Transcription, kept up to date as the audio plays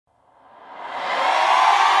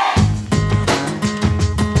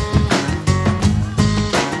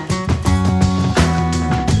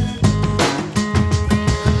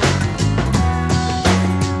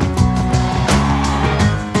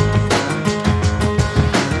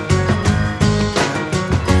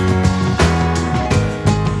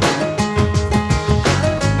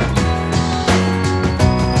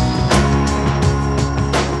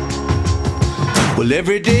Well,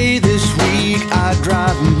 every day this week I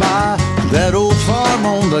drive by that old farm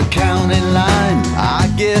on the county line. I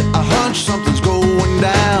get a hunch something's going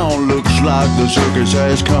down. Looks like the circus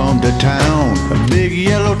has come to town. A big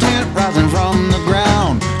yellow tent rising from the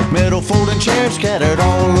ground. Metal folding chairs scattered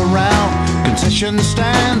all around. Concession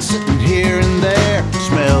stands sitting here and there.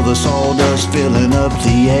 Smell the sawdust filling up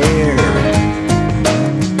the air.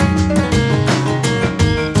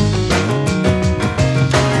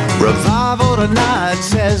 Revival tonight,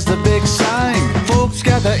 says the big sign. Folks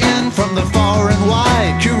gather in from the far and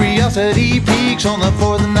wide. Curiosity peaks on the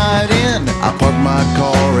 4th night in. I park my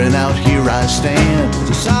car and out here I stand.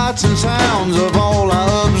 The sights and sounds of all I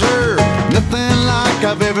observe, nothing like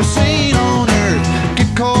I've ever seen on earth.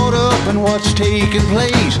 Get caught up in what's taking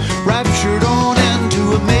place, raptured on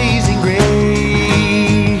into amazing grace.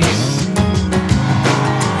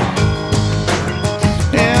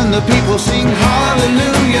 And the people sing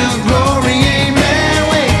hallelujah, glory, amen.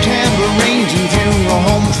 Wave tambourines and funeral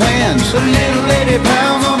home fans. The little lady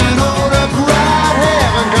pounds on an old upright,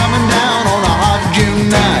 heaven coming down on a hot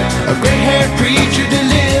June night. A gray-haired preacher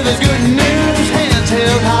delivers good news, hands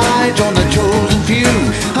held high on the chosen few.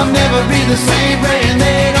 I'll never be the same, praying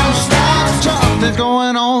they don't stop. Something's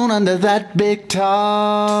going on under that big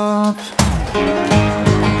top.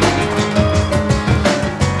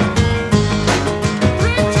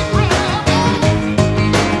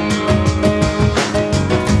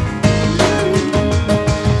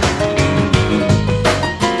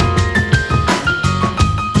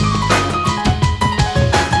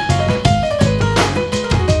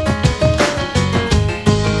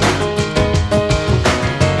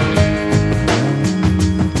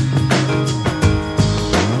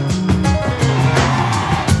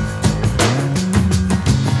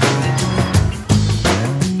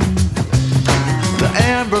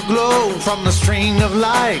 Glow from the string of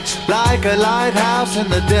lights, like a lighthouse in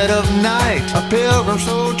the dead of night. A pilgrim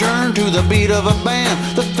sojourn to the beat of a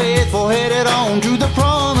band, the faithful headed on to the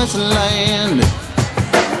promised land.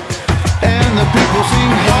 And the people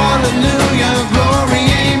sing hallelujah, glory,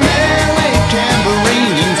 amen. Wave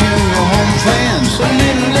tambourines and funeral home fans. A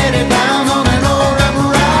little lady bound on an old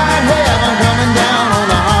upright, heaven coming down on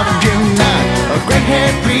a hot June night. A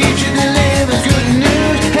gray-haired preacher delivers good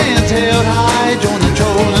news, hands held high on the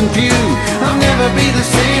chosen few. I'll never be the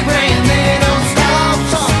same, praying they don't stop.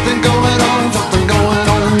 Something going on,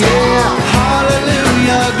 yeah.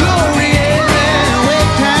 Hallelujah, glory, amen. With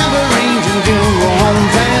tambourines and funeral home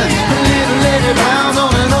fans. A little lady bound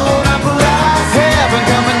on an old upright, heaven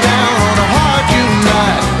coming down on a hard June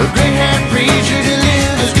night. A gray-haired preacher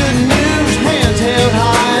delivers good news, hands held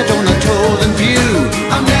high on the chosen few.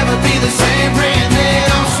 I'll never be the same, praying they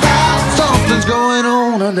don't stop. Something's going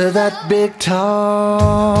on under that big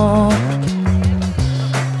top.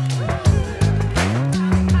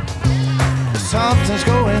 Something's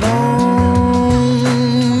going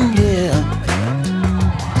on, yeah.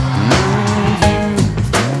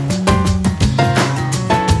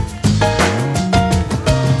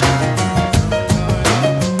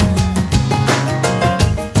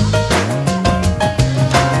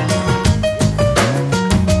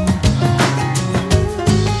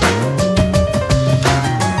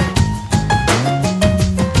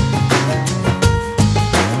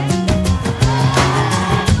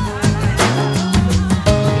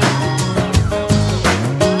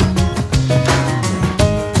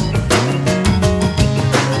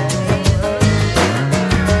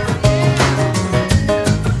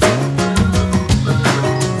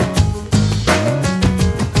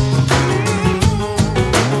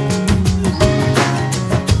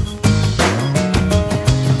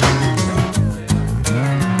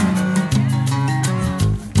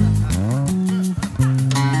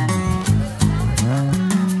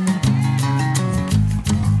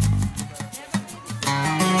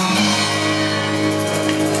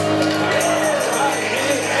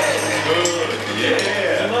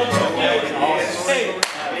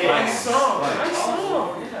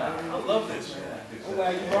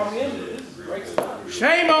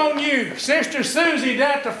 Shame on you, Sister Susie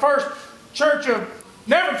down at the First Church of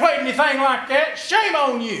never played anything like that. Shame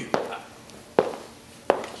on you.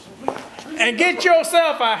 And get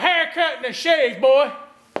yourself a haircut and a shave, boy.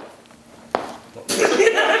 The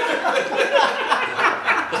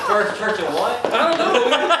First Church of what? I don't know.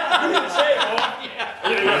 You didn't say, boy. Yeah.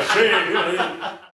 You didn't say,